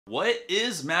What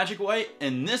is Magic White?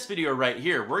 In this video right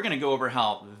here, we're gonna go over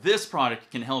how this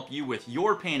product can help you with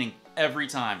your painting every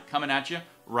time. Coming at you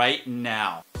right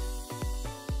now.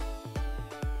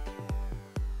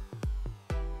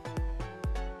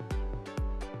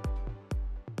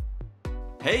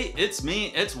 Hey, it's me,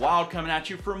 it's Wild coming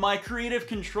at you for my Creative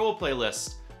Control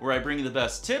playlist, where I bring you the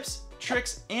best tips,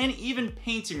 tricks, and even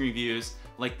painting reviews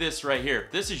like this right here.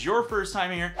 If this is your first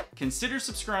time here, consider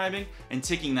subscribing and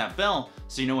ticking that bell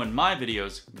so you know when my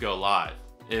videos go live.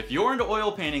 If you're into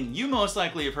oil painting, you most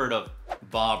likely have heard of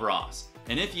Bob Ross.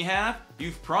 And if you have,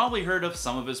 you've probably heard of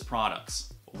some of his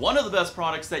products. One of the best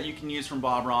products that you can use from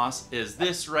Bob Ross is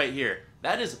this right here.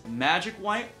 That is Magic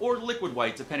White or Liquid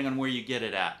White, depending on where you get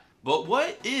it at. But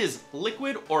what is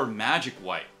Liquid or Magic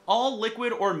White? All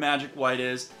Liquid or Magic White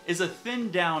is a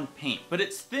thinned down paint, but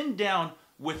it's thinned down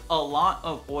with a lot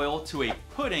of oil to a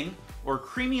pudding or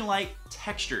creamy-like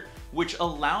texture, which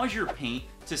allows your paint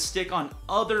to stick on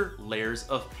other layers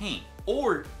of paint.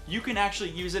 Or you can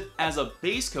actually use it as a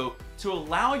base coat to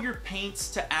allow your paints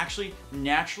to actually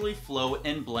naturally flow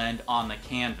and blend on the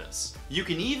canvas. You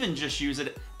can even just use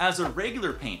it as a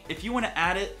regular paint if you want to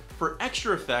add it for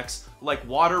extra effects like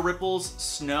water ripples,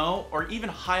 snow, or even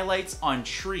highlights on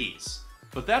trees.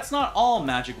 But that's not all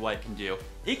Magic White can do.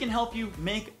 It can help you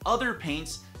make other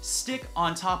paints stick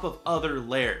on top of other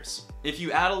layers. If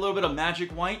you add a little bit of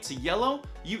Magic White to yellow,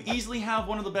 you easily have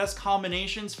one of the best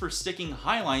combinations for sticking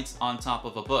highlights on top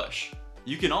of a bush.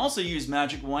 You can also use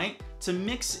Magic White to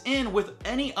mix in with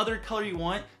any other color you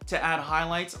want to add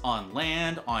highlights on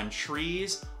land, on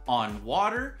trees, on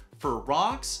water, for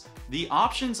rocks. The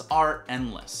options are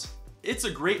endless. It's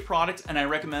a great product and I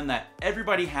recommend that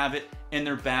everybody have it in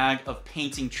their bag of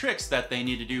painting tricks that they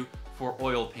need to do for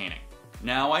oil painting.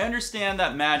 Now I understand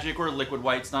that Magic or Liquid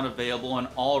White's not available in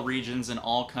all regions and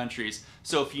all countries,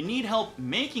 so if you need help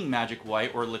making Magic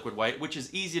White or Liquid White, which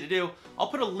is easy to do, I'll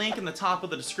put a link in the top of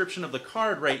the description of the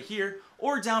card right here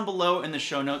or down below in the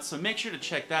show notes, so make sure to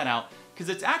check that out because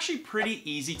it's actually pretty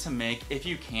easy to make if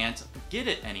you can't get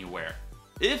it anywhere.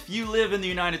 If you live in the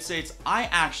United States, I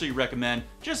actually recommend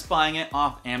just buying it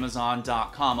off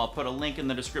Amazon.com. I'll put a link in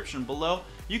the description below.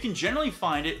 You can generally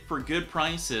find it for good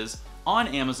prices on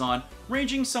Amazon,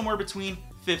 ranging somewhere between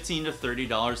 $15 to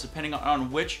 $30 depending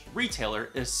on which retailer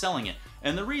is selling it.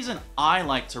 And the reason I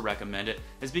like to recommend it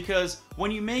is because when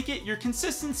you make it, your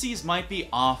consistencies might be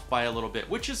off by a little bit,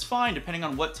 which is fine depending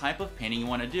on what type of painting you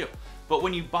want to do. But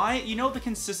when you buy it, you know the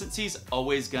consistency's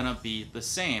always gonna be the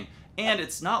same. And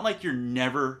it's not like you're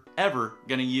never, ever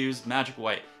gonna use Magic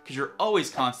White because you're always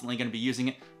constantly gonna be using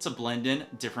it to blend in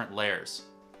different layers.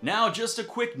 Now, just a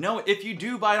quick note, if you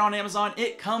do buy it on Amazon,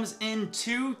 it comes in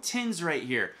 2 tins right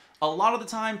here. A lot of the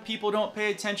time, people don't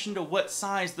pay attention to what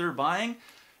size they're buying.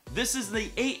 This is the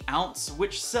 8 ounce,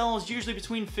 which sells usually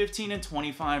between $15 and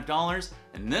 $25.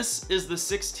 And this is the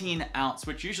 16 ounce,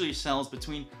 which usually sells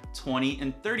between $20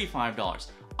 and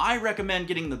 $35. I recommend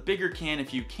getting the bigger can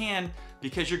if you can,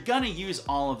 because you're gonna use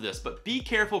all of this, but be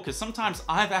careful because sometimes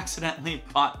I've accidentally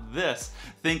bought this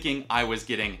thinking I was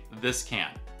getting this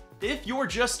can. If you're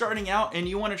just starting out and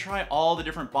you wanna try all the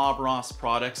different Bob Ross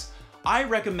products, I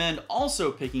recommend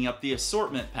also picking up the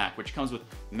assortment pack, which comes with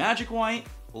Magic White,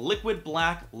 Liquid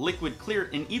Black, Liquid Clear,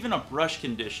 and even a brush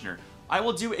conditioner. I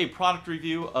will do a product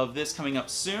review of this coming up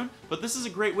soon, but this is a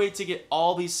great way to get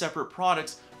all these separate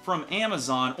products from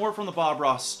Amazon or from the Bob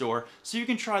Ross store so you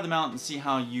can try them out and see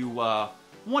how you want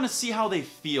to see how they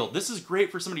feel. This is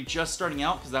great for somebody just starting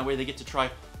out because that way they get to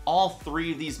try all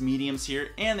 3 of these mediums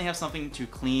here and they have something to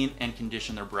clean and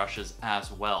condition their brushes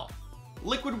as well.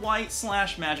 Liquid White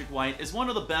 / Magic White is one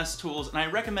of the best tools and I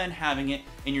recommend having it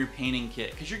in your painting kit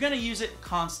because you're going to use it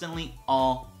constantly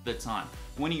all the time.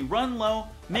 When you run low,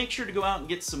 make sure to go out and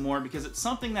get some more because it's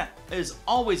something that is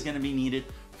always going to be needed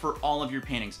for all of your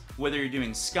paintings, whether you're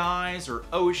doing skies or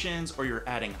oceans or you're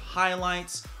adding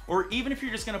highlights, or even if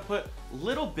you're just gonna put a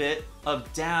little bit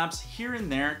of dabs here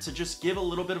and there to just give a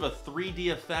little bit of a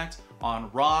 3D effect on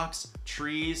rocks,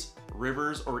 trees,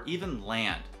 rivers, or even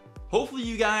land. Hopefully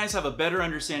you guys have a better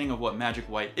understanding of what Magic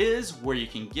White is, where you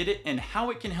can get it, and how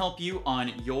it can help you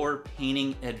on your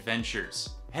painting adventures.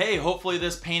 Hey, hopefully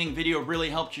this painting video really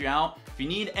helped you out. If you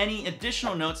need any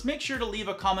additional notes, make sure to leave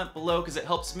a comment below because it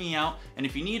helps me out. And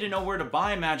if you need to know where to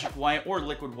buy Magic White or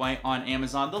Liquid White on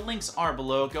Amazon, the links are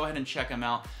below. Go ahead and check them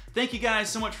out. Thank you guys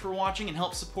so much for watching and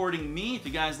help supporting me. If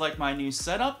you guys like my new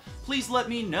setup, please let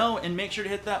me know and make sure to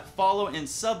hit that follow and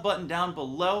sub button down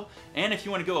below. And if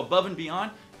you want to go above and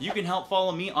beyond, you can help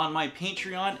follow me on my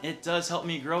Patreon. It does help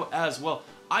me grow as well.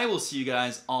 I will see you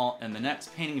guys all in the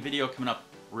next painting video coming up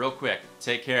real quick.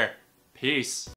 Take care. Peace.